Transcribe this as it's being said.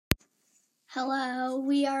Hello,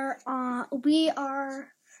 we are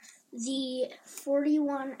the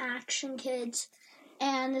 41 Action Kids,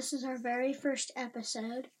 and this is our very first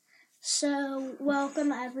episode. So,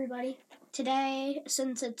 welcome everybody. Today,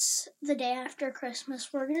 since it's the day after Christmas,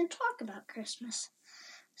 we're going to talk about Christmas.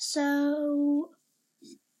 So,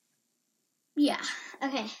 yeah.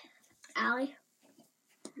 Okay, Allie,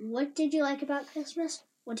 what did you like about Christmas?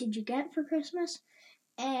 What did you get for Christmas?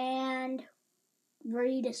 And were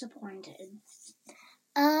you disappointed?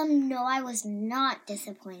 No, I was not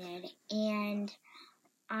disappointed, and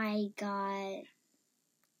I got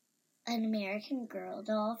an American Girl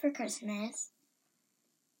doll for Christmas,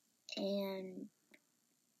 and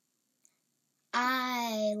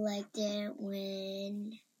I liked it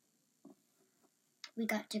when we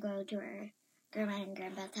got to go to our grandma and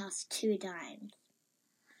grandpa's house 2 times.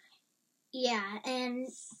 Yeah, and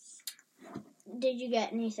did you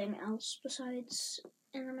get anything else besides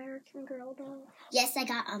an American Girl doll? Yes, I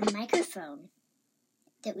got a microphone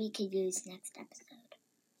that we could use next episode.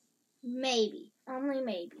 Maybe. Only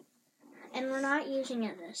maybe. And we're not using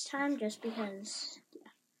it this time just because,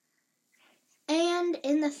 yeah. And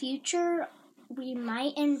in the future, we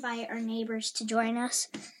might invite our neighbors to join us,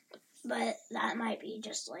 but that might be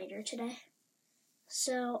just later today.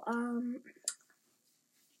 So,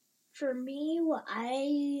 for me, what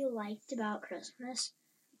I liked about Christmas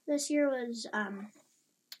this year was,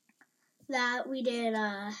 that we did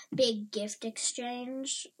a big gift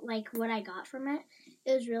exchange, like what I got from it.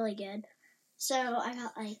 It was really good. So I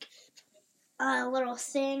got like a little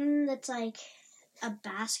thing that's like a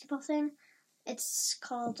basketball thing. It's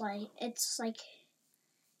called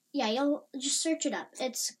yeah, you'll just search it up.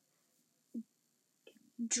 It's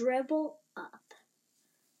Dribble Up.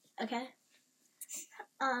 Okay?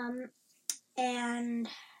 And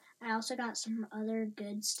I also got some other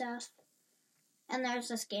good stuff. And there's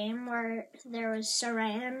this game where there was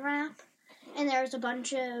saran wrap, and there was a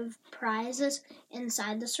bunch of prizes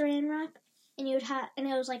inside the saran wrap, and and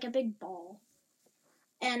it was like a big ball.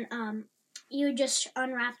 And you would just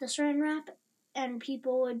unwrap the saran wrap, and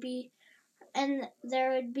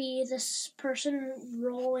there would be this person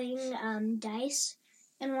rolling dice,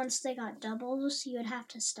 and once they got doubles, you would have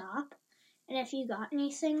to stop. And if you got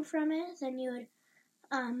anything from it, then you would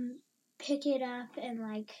pick it up and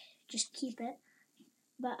like just keep it.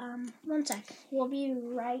 But, one sec. We'll be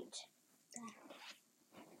right back.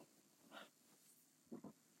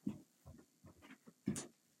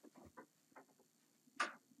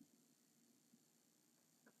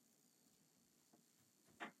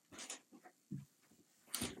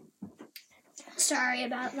 Sorry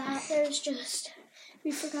about that.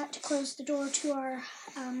 We forgot to close the door to our,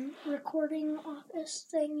 recording office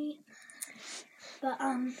thingy. But,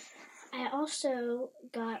 I also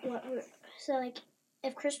got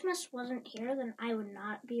if Christmas wasn't here, then I would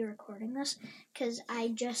not be recording this, because I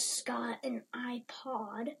just got an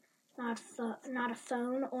iPod, not a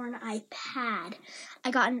phone or an iPad. I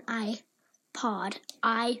got an iPod,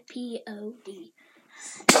 iPod.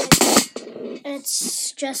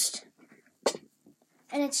 It's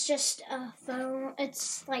just a phone.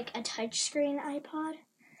 It's like a touchscreen iPod,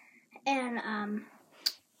 and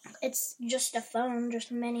it's just a phone,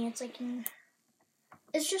 just mini. It's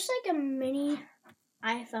just like a mini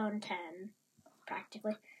iPhone 10,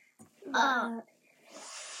 practically.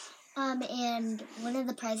 And one of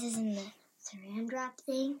the prizes in the saran wrap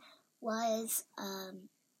thing was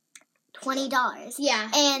 $20. Yeah.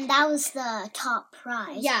 And that was the top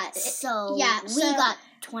prize. Yeah. We got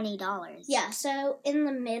 $20. Yeah, so in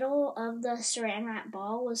the middle of the saran wrap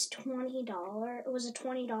ball was $20. It was a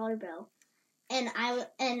 $20 bill. And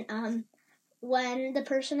when the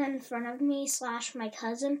person in front of me / my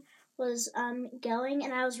cousin was going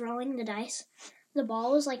and I was rolling the dice, the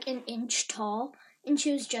ball was like an inch tall, and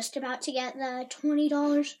she was just about to get the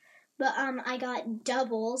 $20, but I got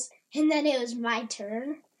doubles, and then it was my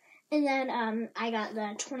turn, and then I got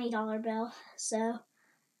the $20 bill, so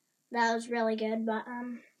that was really good. But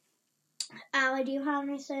Allie, do you have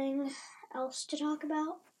anything else to talk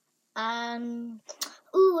about?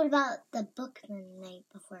 What about the book the night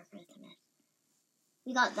before Christmas?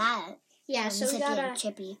 We got that. Yeah, so we got a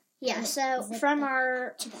Chippy. Yeah, so from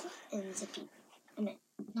our Chippy and Zippy.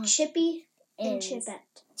 Chippy and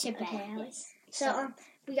Chippette. Chippette. Okay, Allie. Yes. So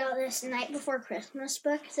we got this Night Before Christmas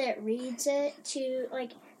book that reads it to,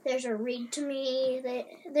 like, there's a read to me,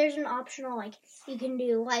 there's an optional, like, you can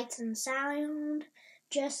do lights and sound,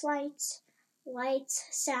 just lights,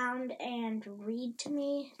 sound, and read to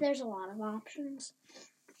me. There's a lot of options.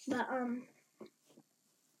 But,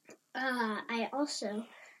 I also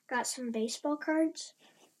got some baseball cards,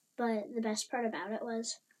 but the best part about it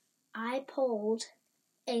was I pulled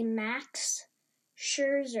a Max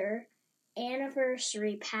Scherzer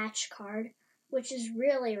anniversary patch card, which is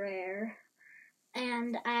really rare,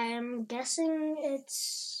 and I'm guessing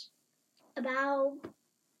it's about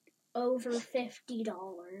over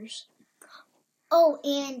 $50. Oh,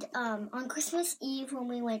 and on Christmas Eve when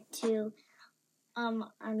we went to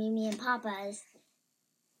me and Papa's,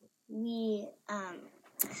 we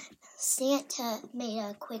Santa made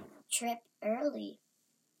a quick trip early.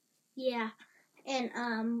 Yeah.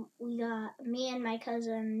 And we got me and my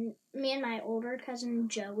older cousin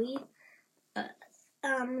Joey.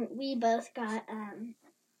 We both got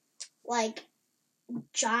like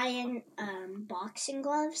giant boxing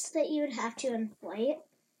gloves that you would have to inflate,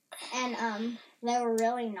 and they were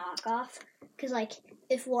really knockoff. Because like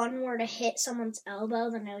if one were to hit someone's elbow,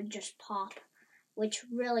 then it would just pop, which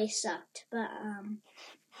really sucked. But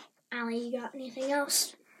Allie, you got anything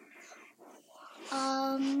else?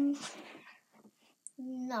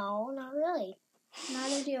 No, not really.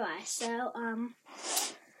 Neither do I. So,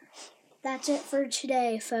 that's it for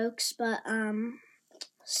today, folks. But,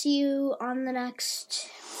 see you on the next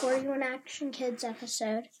 41 Action Kids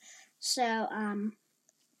episode. So,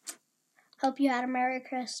 hope you had a Merry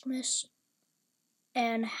Christmas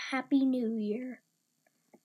and Happy New Year.